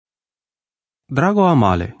Drago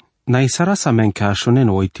amale, na isarasa men ke ashonen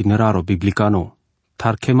o itineraro biblicano,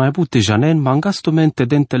 tar ke mai bute janen mangastumente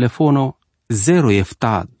den telefono 0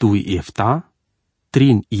 efta 2 efta,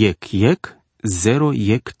 3 yek 0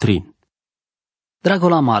 yek 3.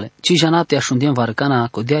 Dragul amale, ci janate ashundien varcana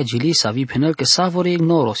codea gili savi penel che savore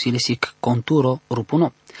ignoro si le sic conturo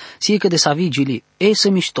rupuno. Si că de savi gili, e să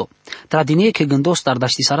mișto. Tradinie che gândos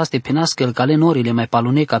tardaști saraste penască el cale norile mai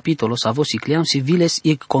palune capitolo savo si cliam si viles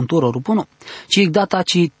ic conturo rupuno. Ci data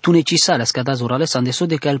ci tunecisale scada zurale s-a îndeso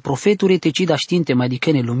de că el profeture te ci da știinte mai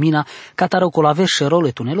dicene lumina cataro colaver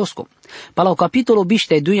șerole tunelosco. Palau capitolo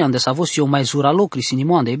biște dui ande savo si o mai zuralo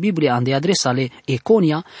crisinimo ande Biblia ande adresale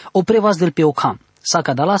Econia o prevas del peocam.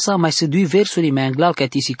 Saca dalasa mai se dui versuri mai anglal ca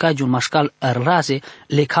tisicagiul mașcal arraze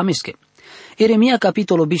le camesche. Eremia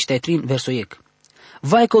capitolo biște trin verso ec.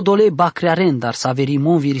 Vai codole bacrearen dar să averi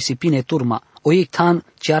monvi risipine turma, o ec tan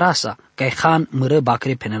cearasa, ca han mără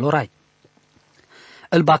bacre penelorai.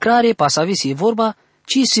 El bacrare pasavisi e vorba,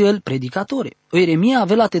 ci si el predicatore. O Eremia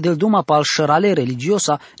avelate del duma pal șărale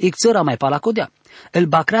religiosa, ec țăra mai palacodea. El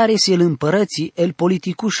bacrare si el împărății, el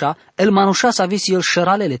politicușa, el manușa să avesi el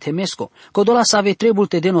șăralele temesco, codola să ave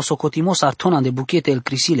trebulte de nosocotimos artona de buchete el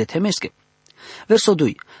crisile temesche. Verso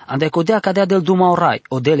 2. Ande codea cadea del duma orai,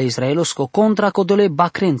 o dele israelosco contra codole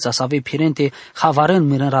bacrența să ave pirente havaren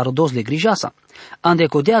mirăra rodos le grijasa. Ande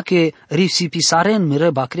codea che risipisaren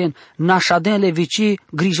miră bacren nașaden le vici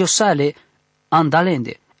grijosale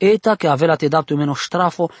andalende. Eta che avea te daptu meno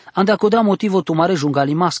strafo, ande codea motivo tumare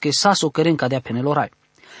jungalimasche saso căren cadea penelorai.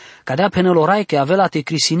 Cadea penelorai che avea te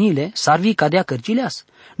crisinile, sarvi cadea cărgileas.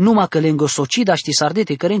 Numai că le îngosocida ști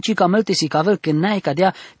sardete căren cica melte si cavel că n-ai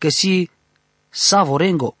cadea că si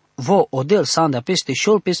savorengo, vo odel sandea peste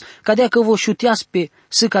șolpes, cadea că vo șuteas pe,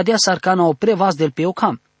 să cadea sarcana o prevas del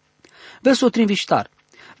peocam. Versul trinviștar.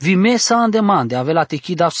 Vime sa andemande, avea te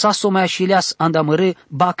chida saso mai așileas anda mără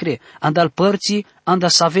bacre, anda al părții, anda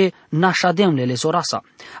save nașademlele zorasa.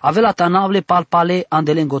 Avea tanavle palpale,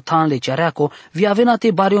 andele îngotanle ceareaco, vi avea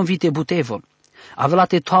te barion vite butevon. Avea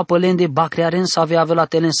te toapă lende bacrearen să avea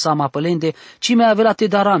te lensama pălende, ci mai avea te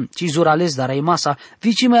daran, ci zurales darai masa,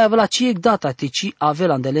 vi mai avea ci ec data te ci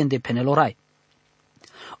avea de lende penelorai.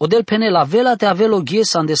 Odel penel avea te avea o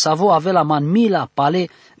ghies ande savo avea man mila pale,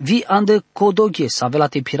 vi ande codoghies avea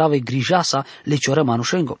te pirave grijasa le cioră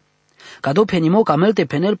manușengo. Cado penimo camelte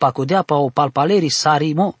penel pacodea pa o palpaleri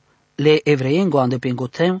sarimo, le evreiengo ande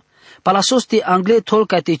pengotem, palasoste angle tol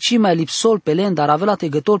ca te ci mai lipsol pe len, dar avea te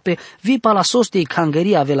gătol pe vi palasoste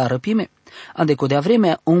cangăria avea la răpime. Ande codea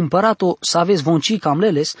vremea o împărato să aveți vonci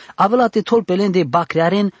camleles, avea te tol pe len de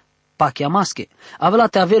bacrearen pachiamasche, avea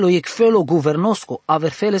te avelo ec felo guvernosco,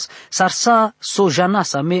 averfeles sarsa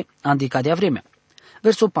sojanasa me ande cadea vremea.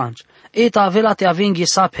 Verso 5. Eta avea te avenghe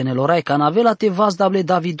sapenelorai, can avea te vazdable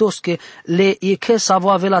davidosche, le eche savo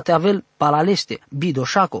avea te avel palaleste,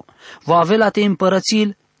 bidoșaco, vo avea te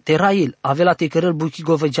împărățil, Terail, avea te cărăl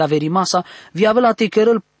buchigove javerimasa, vi avea te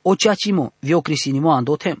cărăl oceacimo, vi o crisinimo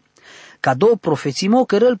andotem. Ca două profețimo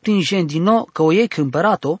cărăl prin gendino că o ec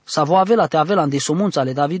împărato, sa vo avea te avea de somunța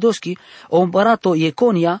le Davidoschi, o împărato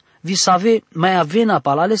Econia, vi save mai avena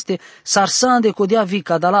palaleste, sarsan de codea vi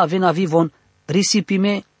cadala avena vivon,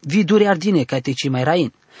 risipime, vi dure ardine ca te ci mai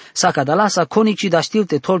rain. Sa cadala sa conici da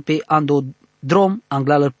știlte tolpe ando drom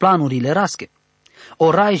anglală planurile rasche.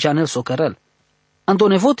 O rai janel so cărăl. Ando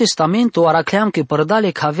Nevo Testamento aracleam che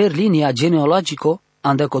părdale caver linia genealogico,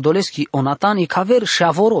 ande codoleschi onatani caver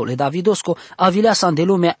șavoro le Davidosco avileas ande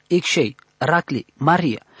lumea ecșei, Racli,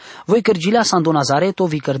 Maria. Voi cărgileas ando Nazareto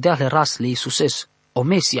vi cărdea le ras le Iisuses, o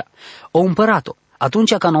Mesia, o împărato.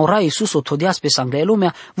 Atunci ca n-ora Iisus o todeas pe sangrea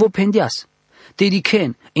lumea, vo pendeas. Te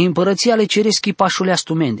dichen, e împărăția le cereschi pașule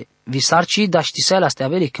astumende. Vi sarci da știseala astea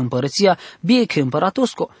vele că împărăția bie că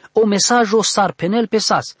împăratosco, o mesajo sar penel pe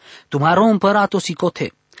sas, tu maro împăratos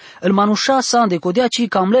icote. El manușa sa andecodea ci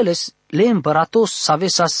camleles, le împăratos sa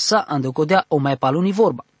vesa sa andecodea o mai paluni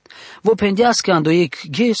vorba. Vo pendească andoiec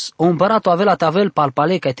ghes, o împărato avea tavel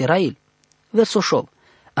palpale ca terail. Verso șov.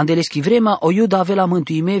 Andeleschi vremea o iuda avea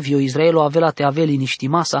mântuime, vio Israelo avea te avea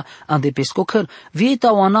liniștimasa, ande pescocăr,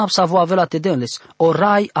 vieta o anapsa vo avea te denles, o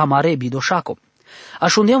rai amare bidoșaco.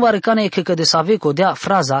 Așundem varăcane că de saveco dea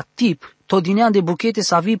fraza tip, tot dinean de buchete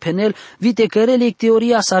sa vi penel, vite cărele ec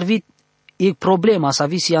teoria s-ar vi ec problema sa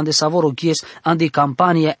vi si ande savoro ghies ande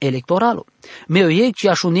campania electoralo. Meu ec ci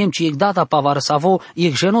așundem ci ec data pavar savo,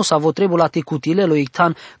 ec geno savo trebula te cutilelo ec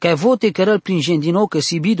tan, ca vote cărel prin gendino că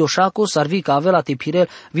si bidoșaco s-ar vi că avea te pirel,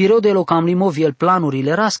 vireo de lo cam limo viel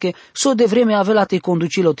planurile rasche, so de vreme avea te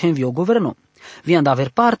conducilo tenvio governo. Viand aver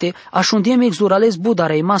parte, așundiem exurales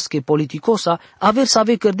budarei masche politicosa, aver să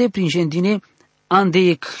ave cărde prin gendine,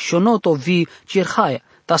 andeic șonoto vi cirhaia,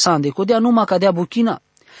 ta sa andecodea numai cadea buchina.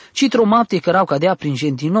 Citro mapte cărau cadea prin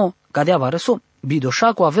gentino, cadea varăso.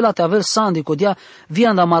 Bidoșacu avela te avel sa andecodea vi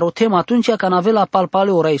andamarotem atunci când avela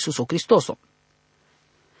palpale ora Iisuso Cristoso.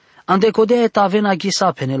 Andecodea ta avena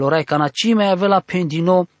ghisa penelorai cana cime avela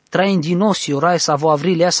pendino, traindinosi orai sa vo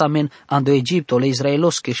avrile asamen ando Egipto le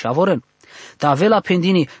Israelosche și avoren. Ta avela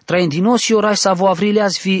pendini traindinosi orai sa vo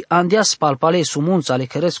avrileas vi andeas palpale sumunța le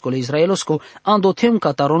cărescole Israelosco ando tem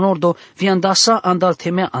cataronordo vi andasa andal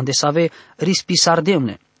temea ande save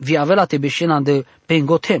rispisardemne vi avela te beșena ande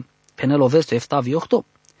pengotem penelo verso eftavi 8.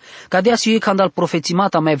 Cadea si când al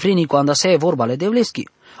profețimata mai vrenico andasea vorba le devleschi.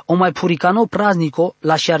 O mai puricano praznico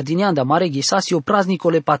la șardinean de mare ghisasi o praznico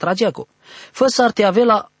le patrageaco. Fă s-ar te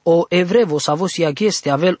avela o evrevo sa vosi agheste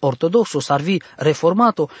avel ortodoxo sarvi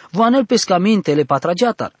reformato voanel pescaminte le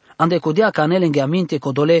patrageatar. Ande codea canel îngheaminte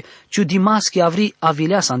codole ciudimaschi avri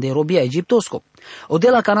avileas ande robia egiptosco. O de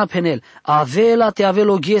la cana penel avela te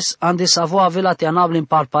avelo ghes ande savo avela te anablen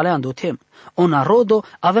palpaleando tem. O narodo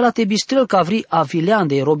avela te bistrel ca avri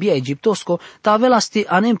avileande robia egiptosco ta avela ste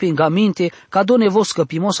anem pingaminte ca do nevos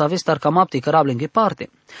căpimos avestar camapte cărablen ghe parte.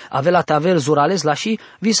 Avela te avel zurales la și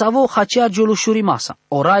vi savo hacea giolușuri masa.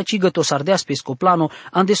 Orai ci găto sardeas pe scoplano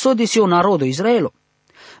ande sodesi o narodo Israelo.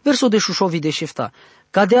 Verso de șușovi de șefta.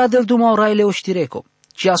 Cadea del duma oraile o știreco,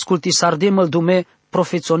 ci asculti sardemăl dume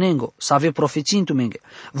profețonengo, să ave profețintumenge.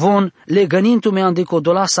 Von legănintume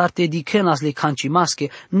andecodola sarte dicenas le cancimasche,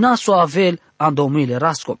 naso avel andomile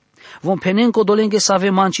rasco. Von penenco dolenge să ave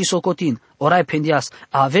manci socotin, orai pendias,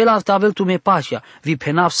 avel avel tume pașia, vi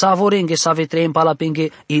penav savorenge să ave treiem palapenge,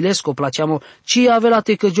 ilesco placeamo, ci avela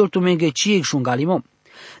te căgiol tumenge, ci ec șungalimo.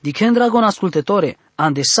 Dicen dragon ascultătore,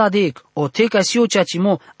 ande sadec, o teca si o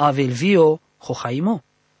ceacimo, avel vio, hohaimo.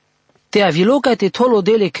 Te avilo ca te tolo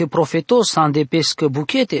dele că profetos ande pescă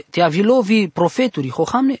buchete, te avilo vi profeturi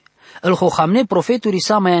hohamne. El hohamne profeturi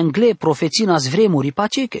sa mai angle profețina zvremuri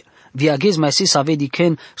paceche. Vi aghez mai se să vedi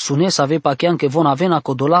ken sune să ave pachean că von avena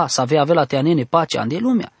codola să ave avela te anene pace ande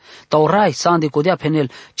lumea. Ta orai să ande codea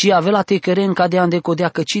penel, ci avela te căren ca de ande codea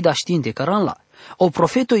căci da știnte căranla. O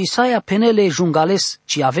profeto Isaia penele jungales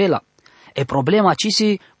ci avela. E problema ci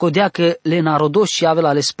si codea că le narodos și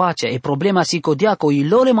avela le spacea. E problema si codea că o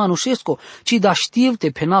ilole manușesco ci da știvte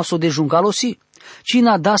penaso de jungalosi.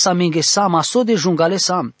 Cina da sa menge sama so de jungales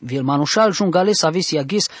am. Viel manușal jungales avesi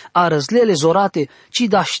aghes a răzlele zorate ci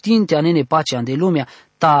da știnte anene pacea ande lumea.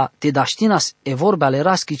 Ta te da știnas e vorbe ale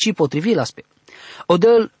raschi ci potrivilas pe. O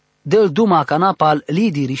del duma canapal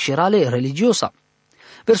lidiri șerale religiosa.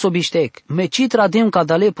 Verso biștec, me citra dem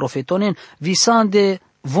cadale profetonen visande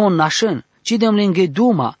von nașen, ci dem lenghe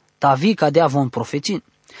duma, ta vi cadea von profețin.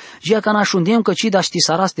 Jia ca nașundem că ci da ști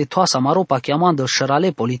saras de toasa maropa cheamandă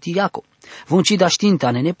șărale politiaco. Von ci da știnte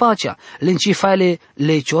anene pacea, lenci faile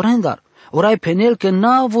le ciorendar. Orai penel că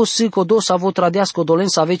n-a vo sâcodo să vo tradească dolen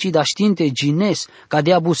să aveci da știnte gines,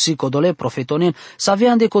 cadea bu sâcodole profetonen, să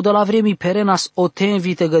avean de codola vremii perenas o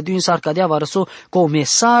tenvite găduin s-ar cadea varăso, cu o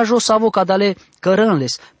mesajo să vo cadale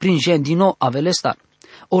cărânles, prin gendino avelestar.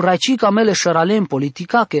 O raicica mele șăralen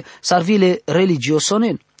politica că s-ar vile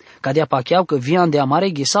religiosonen. Cadea pacheau că vian de amare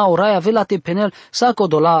ghesa orai avela te penel sa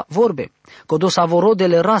codola vorbe. Codo sa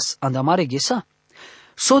vorodele ras ande amare ghesa.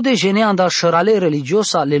 So de gene andal șărale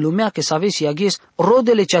religiosa le lumea că s avesi aghes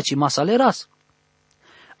rodele ceaci masa le ras.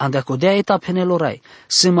 Ande codea eta penel orai.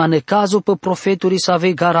 Sâmane cazo pe profeturi să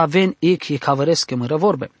ave garaven ec e cavăresc că mără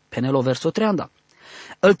vorbe. Penelo verso 3 anda.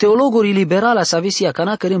 El teologuri liberala să avesia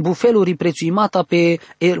cana cărân bufeluri prețuimata pe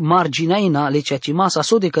marginaina le ceacimasa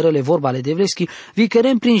so de cărele vorba ale devleschi, vi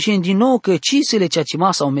cărân prin gendino că ci le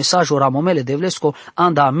ceacimasa un mesaj ora momele devlesco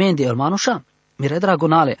anda amende el manușa. Mire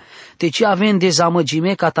dragonale, te ci avem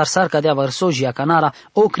dezamăgime ca tarsar cadea varsojia canara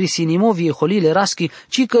o crisinimovi holile raschi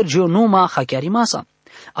ci cărgio numa hachiarimasa.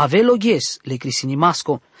 Avelo ghes le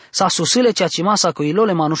crisinimasco, sa susile ceacimasa cu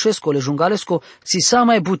ilole manușesco le jungalesco, si sa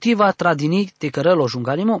mai butiva tradini te cărelo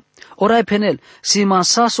jungalimo. Orai penel, si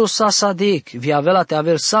mansaso sa sadec, vi avela te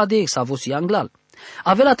avel sadec sa vosi anglal.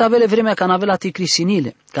 Avela te avele vremea ca n-avela te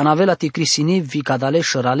crisinile, ca n-avela te crisini vi cadale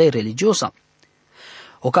șărale religiosa.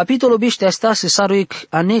 O capitolo biște asta se saruic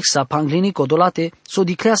anexa panglini codolate so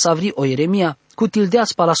diclea să avri o Ieremia cu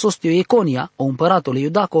tildeați palasostio Econia, o împăratole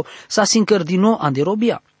Iudaco, sa sincărdino ande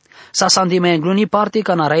robia. Sa sande mai îngluni parte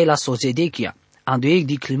ca narai la Sozedechia. Anduiec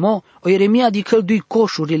di climo, o Ieremia di căldui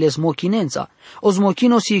coșurile smochinența. O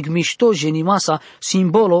smochino si mișto genimasa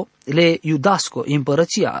simbolo le Iudasco,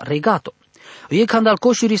 împărăția, regato. E când al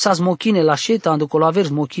coșurii sa smochine la șeta anducolo aver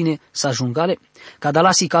smochine sa jungale, cada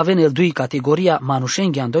la si caven el dui categoria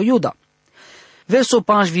manușenghi ando Iuda. Verso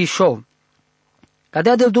 5 vișov.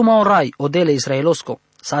 Cadea del duma orai, odele Israelosko.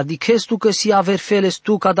 Sa diches tu că si aver feles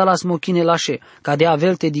tu ca da las mochine lașe, ca de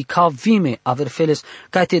avelte di ca vime aver feles,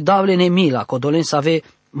 ca te davle nemila, codolen să ave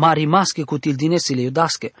mari masche cu tildinesile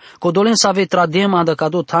iudasche, codolen să ave tradem anda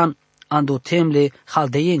cado tan ando temle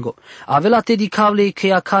haldeiengo. Avela te di cavle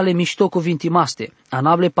che acale mișto cuvintimaste,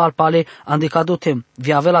 anable palpale ande cado tem,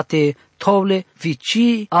 vi avela te tovle,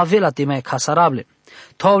 vici avela te mai casarable,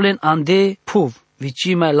 tovlen ande puv,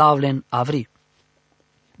 vici mai lavlen avri.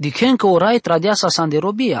 Dicen că orai tradeasa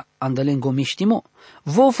sanderobia, andelen gomiștimo.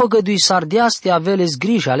 Vo făgădui sardeaste aveles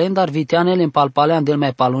grija len, dar viteanele în palpalean del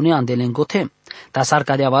mai palunea andelen gotem. Ta s-ar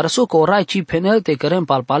cadea varăsu că orai ci penelte cărem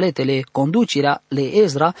palpaletele conducirea le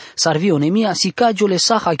Ezra, sarvi onemia, si cagiule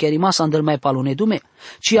saha chiar rimasa andel mai palune dume,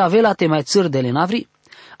 ci avela te mai țârdele navri.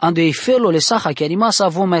 Ando ei felole saha chiar rimasa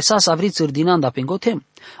vom mai sa savri țârdinanda pengotem.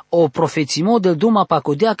 O profețimo del duma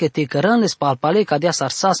pacodea că te cărănles palpale cadea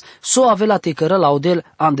sarsas, so avela te cără la odel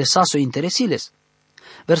ande saso interesiles.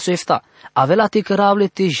 Verso efta, avela te căravle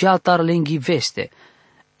te jaltar lenghi veste.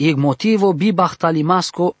 Ig motivo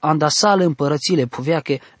bibahtalimasco andasale împărățile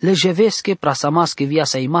puveache, lejevesche prasamasche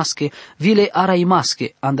viasa imasche, vile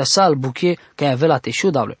araimasche, andasal buche ca avela te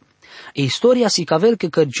șudavle. Istoria si cavel că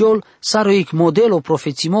cărgiol saroic modelo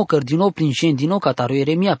profețimo cărdino prin gendino cataro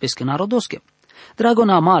Ieremia pescă narodosche.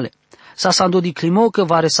 Dragona male, sa sando di climo că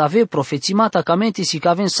vare să ave profețimata camenti si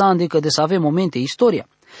caven sande că de să ave momente istoria.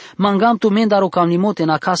 Mangam tu mendaro cam limote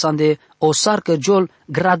na casa ande o sarcă giol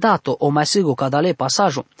gradato o mai sigo cadale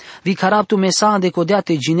pasajo. Vi caraptu mesa ande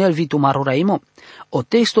codeate ginel vitu maroraimo. O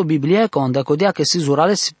texto bibliaco ande codea că si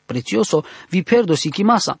zurales precioso vi perdo si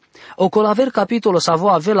chimasa. O colaver capitolo savo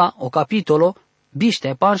avela o capitolo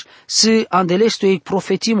biște panj să andelestu ei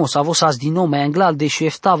profetimo să avosas din nou mai anglal de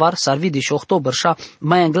șeftavar sarvi de october șa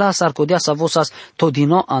mai anglal s-ar codea să avosas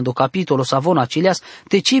todino ando capitolo savona cilias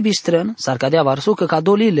te cibistrân s-ar cadea varsucă ca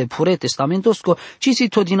dolile pure testamentosco ci si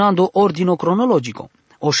todinando ordino cronologico.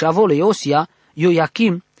 O șavole Iosia,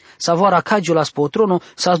 Ioachim, savoara cagiolas potrono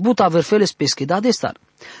s-a zbuta verfeles pescheda de star.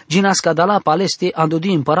 Ginas cadala paleste ando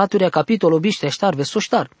di impăraturia capitolo biște ștar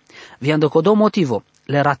vesoștar. Viando codo motivo,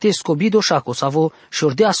 le ratesco bidoșaco savo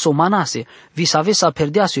șordea somanase, vi save sa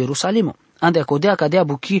perdeaso Ierusalimo, ande codea cadea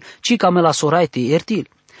buchi ci camela soraite ertil.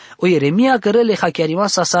 O Ieremia cărele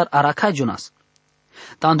hachiarimasa sar aracagionas.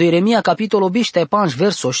 Tando Ieremia capitolo biște panj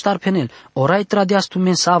verso ștar penel, orai tradeas tu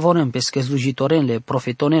mensa avonem pesche slujitorenle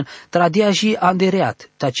profetonen, tradea ji andereat,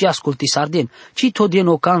 taci asculti sarden, ci todien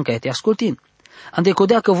o canca te ascultin. Ande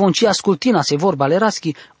codea că von ci ascultina se vorba le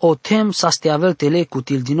raschi, o tem sa ste avel tele cu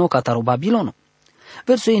tildino cataro Babilono.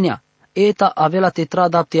 Verso inea, eta avela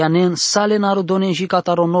tetrada pteanen sale narudonen și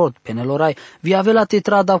cataro nord penelorai, vi avela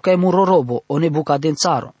tetrada ca murorobo o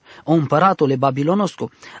nebucadențaro, o împăratole babilonosco,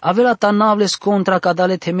 avela tanavles contra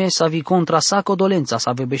cadale temesa vi contra sa codolența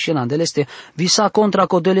sa vebeșena andeleste, vi sa contra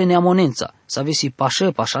codele neamonența, sa vi si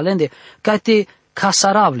pașă pașalende, ca te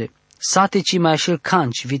casaravle, sate ci mai așel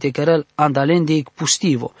canci, vite cărel andalende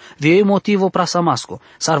pustivo, vie motivo prasamasco,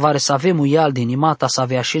 sarvare să avem uial din imata sa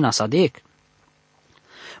veașina sa deec.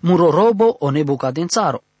 Murorobo o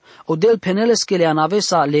nebucadențaro, o del peneles che le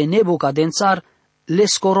anavesa le nebucadențar le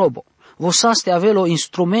scorobo, vosaste avelo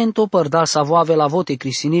instrumento per dal savo avela vote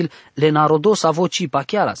crisinil le narodo savo ci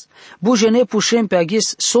pachialas, buje ne pușem pe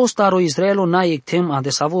agis sostaro Israelo naec tem ande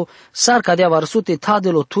savo sar cadea varsute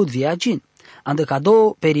tadelo tud viagin. Ande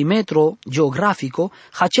cado perimetro geografico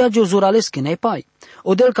hacea giozuralesc nei pai.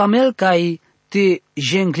 O del camel cai te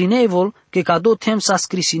jenglinevol che cado tem sa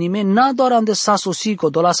scrisinime na doar ande sa sosi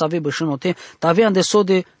codola sa ve bășânote, tave ande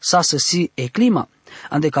sode sa săsi e clima.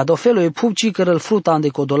 Ande cado felo e pubci cărăl fruta ande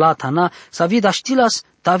codola tana sa vida știlas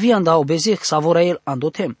tavi anda obezeh savora el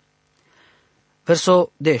andotem.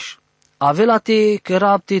 Verso 10. Avela te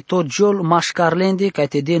cărapte torgiol mașcarlende ca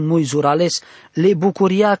te den mui zurales le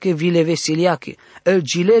bucuriache vi le vesiliache, el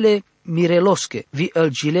gilele mirelosche vi el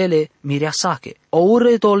gilele mireasache, o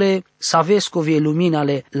uretole savesco vi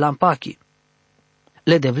luminale lampachi.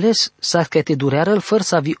 Le devles sa că te dureară făr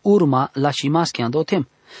sa vi urma la cimaschi andotem,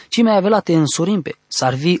 ci mai avela te însurimpe,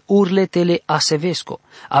 sar vi urletele asevesco,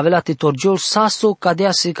 avela te torgiol saso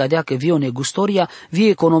cadea că vi o negustoria, vi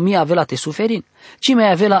economia avela te suferin, ci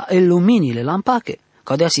mai avela el luminile lampache,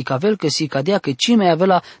 cadea si cavel că si cadea că ci mai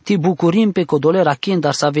avela te bucurim pe codolera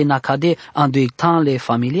dar să ave nacade anduectanle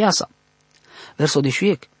familiasa. Verso de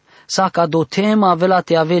șuiec, sa ca do tema avela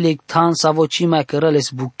te avele tan sa voci mai cărăles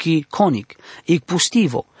buchi conic, ic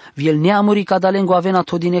pustivo, viel neamuri cadalengo avena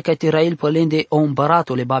todine ca te rail pălende o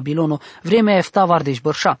împăratole Babilono, vremea efta vardeș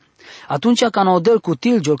bărșa, Atunci ca odel cu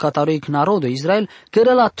tilgiol cataroic narodul Israel,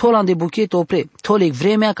 că la tolan de buchet opre, tolec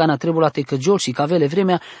vremea ca na trebul la te căgiol și cavele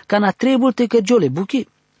vremea ca na trebul te căgiole buchet.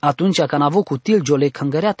 Atunci ca n-avut cu tilgiole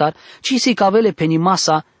cângăreatar, ci si cavele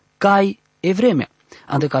penimasa cai e vremea.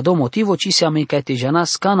 Ande ca două motivo, ci se amen ca te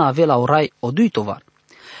janas ca na ave la orai o dui tovar.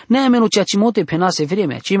 Neamenu cea cimote penase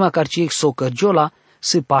vremea, ci măcar ciec so căgiola,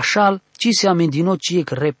 să pașal, ci se amen dino ciec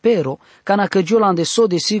repero, ca na căgiola ande so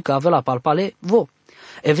de si ca ave la palpale vo.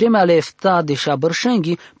 E vremea le efta de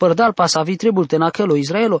șabărșenghi, părdal pasavi trebul tenachelo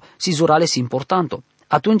Israelo, si zurales importanto.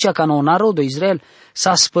 Atunci ca no narodul Israel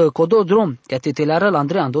s-a spă codo drum, ca te teleară la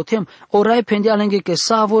Andrei andotem, orai pendea lânghe că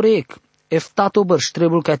savorec, eftato bărș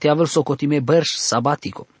trebul ca te avel socotime bărș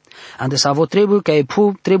sabatico. Ande savo trebul ca e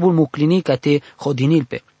pu trebul muclini ca te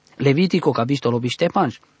hodinilpe. Levitico capitolul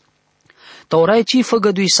 17. Ta orai ci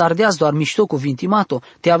făgădui sardeaz doar mișto cu vintimato,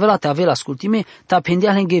 te avea ascultime, ta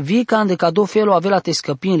pendea lânghe vica ande ca do felo avea te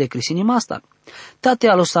scăpinile crisinimasta. Ta te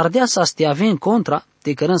alo sardeaz sa te avea în contra,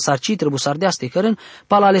 te cărân sarci trebu sardeaz te cărân,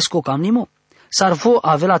 palalesco cam nimo. Sarvo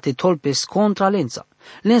avea te tolpes contra lența.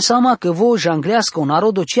 Lensama că vo janglească un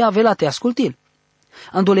narodo ce avea te ascultil.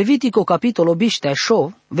 Ando Levitico capitolul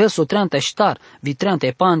 17, versul 30 vi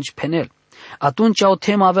 35 penel. Atunci o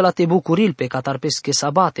tema avea te bucuril pe catarpesche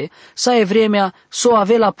sabate, sa e vremea so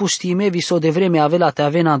avea la pustime vi so de vremea avea te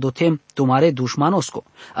avena dotem tu mare dușmanosco.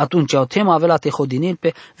 Atunci o tema avea te hodinil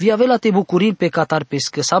pe vi avea te bucuril pe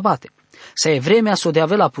catarpesche sabate. Sa e vremea so de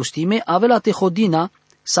avea la pustime avea te hodina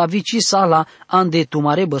sa vici sala ande tu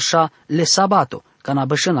mare bășa le sabato, ca na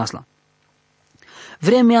bășănasla.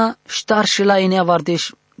 Vremea ștarșe la enea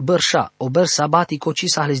vardeș bărșa, o băr sabatico ci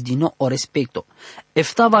sa ales dino o respecto.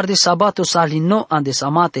 Efta varde sabato sa lino ande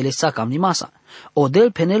samatele sa cam nimasa. O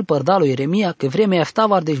del penel părdalo Ieremia că vremea efta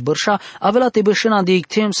vardeș bărșa avea te bășân ande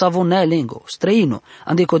ictem sa von lengo, străino,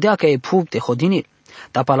 ande codea ca e pub te hodinir.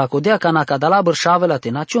 Tapa la codea ca na cadala bărșa avea te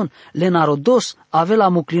nacion, le narodos avea la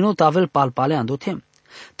muclinot avea palpale andotem.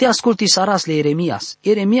 Te asculti saras le Ieremias,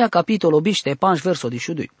 Ieremia capitolul 15 verso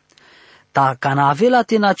 12. Ta ca na avea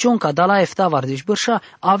te nacion ca dala efta vardeș bărșa,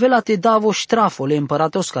 avea te davo ștrafo le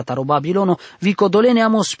împăratos ca taro Babilono, vicodolene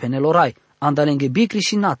amos penelorai, andalenghe bicri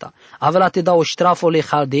și nata, avea te dao ștrafo le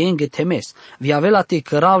haldeenghe temes, vi avea te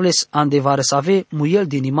căravles ande varesave muiel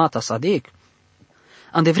din imata sadeec.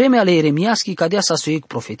 Ande vremea le Ieremiaschi cadea sa suiec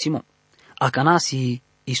profețimo. A canasi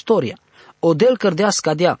istoria. O del cărdea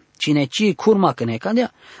scadea, cine ci curma că ne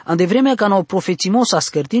cadea, ande vremea ca n-o profețimos a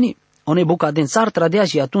scărtini, o nebucadențar tradea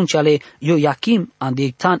și atunci ale Ioachim, ande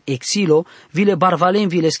ectan exilo, vile barvalen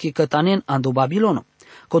vile schicătanen ando Babilono.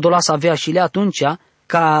 Codolas avea și le atunci,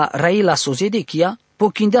 ca Raila Sozedechia,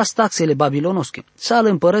 pochindea staxele babilonosche. Sal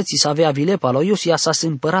împărății să avea vile paloios, ia sa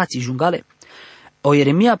împărații jungale. O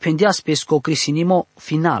Ieremia pendea spes crisinimo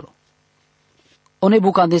finalo. O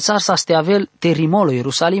nebucadențar sa steavel terimolo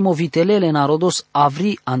Ierusalimo vitelele narodos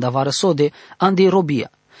avri andavarăsode ande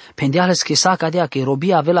robia. Pendeales că sa cadea că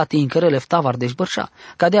robia avea te încărele ftavar deșbărșa,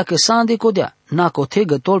 cadea că sa ande codea, na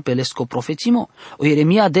cotegă tolpelesco profețimo, o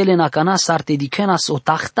Ieremia dele na cana sarte dicenas o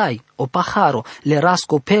tahtai, o paharo, le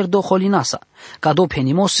rasco perdo holinasa, cado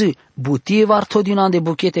penimosi, butie vartodina de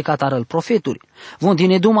buchete catarăl profeturi, von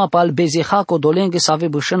din eduma pal bezehaco dolenghe să ave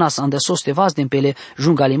bășănas ande soste vas din pele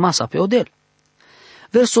jungalimasa pe odel.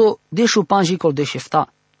 Verso deșu panjicol de șefta,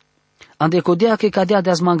 ande codea că cadea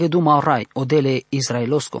de-az mangeduma rai, odele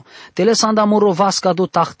Israelosco, tele sanda morovasca do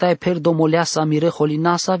tahtai perdo moleasa mire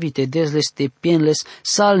holinasa vite dezles te pienles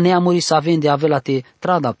sal neamuri sa vende avela te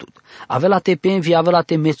tradaptut. Avela te pen vi avela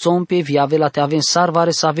te mețompe vi avela te aven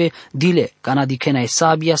sarvare sa ave dile, cana dicena e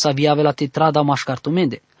sabia sa vi avela te trada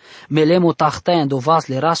mașcartumende. Melemo tahtai ando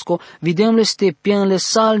vasle rasco videmles te pienles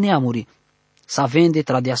sal neamuri sa vende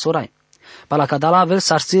tradea sorai. Pala cadala avel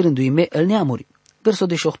sarsirându-i el neamuri. Verso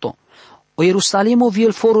 18. O Ierusalimo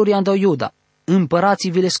viel foruri andau Iuda,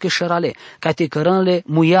 împărații vile scășărale, ca te cărânle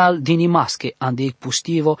muial din imasche, ande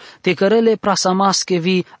pustivo, te cărele prasamasche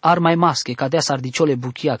vi armai masche, ca dea sardiciole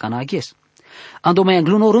buchia ca naghes. Ando mai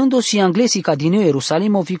anglunorându și anglesii ca din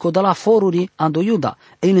Ierusalimo vi codala foruri ando Iuda,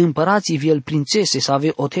 el împărații viel prințese să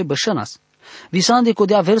ave o te bășănas. Visande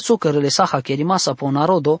codea verso cărele saha cherimasa po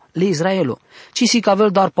narodo le Israelo, ci si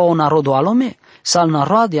cavel doar pa o narodo alome, sal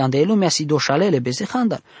narode ande lumea si doșalele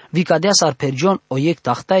bezehandar, vi cadea sar pergion o iec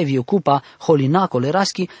tahtai vi ocupa holinaco le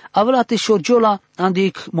raschi, avea te șorgiola ande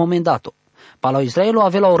ic momendato. Pala Israelo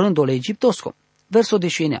avea o rândole egiptosco. Verso de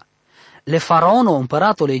șuinea. Le faraono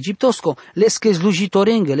împăratole egiptosco, le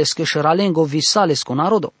slujitorengue, le șăralengo visalesco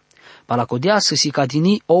narodo. Pala codea să si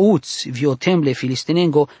cadini ouți vi temble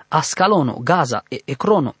filistinengo Ascalono, Gaza,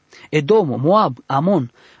 Ecrono, Edomo, Moab,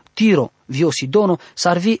 Amon, Tiro, Viosidono,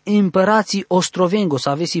 sarvi imperații Ostrovengo,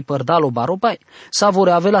 savesi părdalo barobai,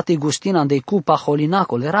 savore avela te Gustina de cupa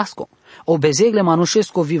holinacole rasco, o bezegle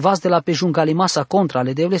manușesco vivas de la pejun galimasa contra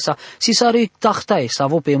le devlesa, si sari tahtae,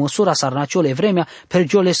 savo pe măsura sarnaciole vremea,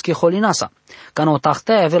 pergiolesche holinasa, ca no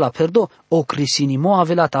tahtae avela perdo, o crisinimo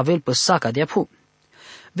avela tavel pe saca de apu.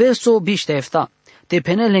 Verso biște efta, te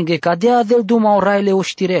penelenge cadea del duma oraile o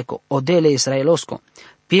știreco, o dele israelosco,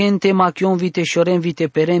 piente machion vite șoren vite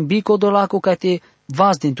peren bico dolaco ca te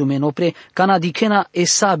vas din tu menopre, cana dicena e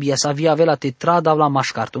sabia sa via avela te trada la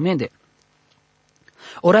mașcartumende.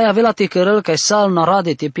 Orai avela te cărăl ca sal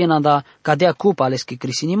norade te pena da cadea cupa alesche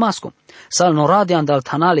crisinimasco, sal norade andal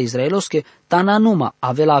tanale israelosche, tananuma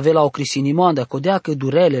avela o crisinimo anda codea că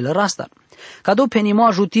durelele rastar. Cado penimo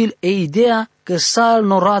ajutil e ideea că sal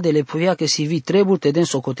norade le puia că si vi trebul te den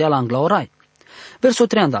socoteala angla orai. Verso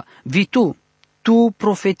 30, vi tu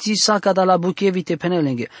profeții saca da la buchevite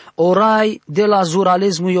penelenghe, orai de la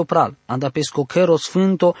zuralesmu iopral, anda pesco chero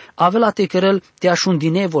sfânto, avela te cărel te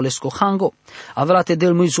așundinevole scohango, avela te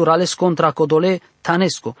del mui zurales contra codole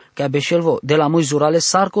tanesco, ca beșelvo, de la mui zurales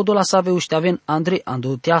sarcodola save ușteaven Andrei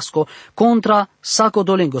anduteasco, contra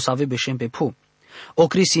sacodolengo save beșem pe pu. O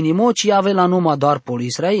crisinimoci avela numai doar poli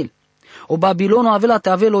Israel. O Babilono avela te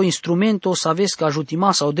avelo instrumento savesc ca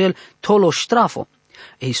jutima sau del tolo strafo.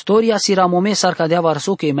 E istoria si ramome sarcadea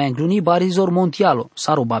varso che mai îngluni barizor mondialo,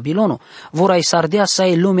 saro Babilono, vorai sardea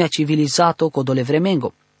sai lumea civilizato codole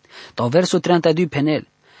vremengo. Tau verso 32 penel.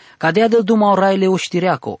 Cadea del duma oraile o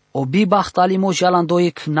știreaco, o bibahtali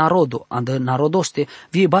jalandoic narodo, andă narodoste,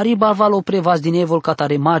 vie bari balvalo prevas din evol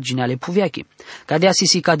catare margine ale puveachi. Cadea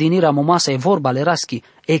sisi cadinira momasa e vorba le raschi,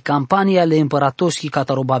 e campania le împăratoschi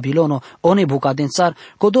cataro Babilono, o Nebucadențar,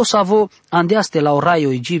 codosavo andeaste la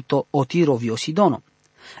oraio Egipto, o Tiro Viosidono.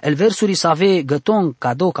 El versuri save găton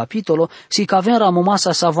cado capitolo, si caven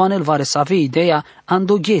ramomasa savoanel vare save ideea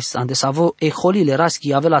andoghes, ande savo e holile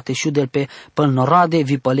raschi avela te șudel pe pălnorade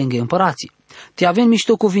vi pălenghe împărații. Te avem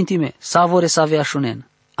mișto cuvintime, savore save așunen.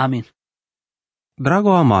 Amin.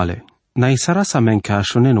 Drago amale, na isara sa men che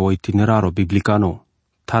așunen o itineraro biblicano,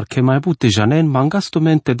 tar che mai bute janen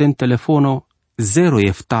mangastumente den telefono 0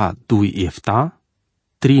 efta 2 efta,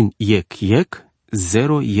 3 iec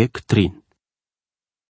 0 iec 3.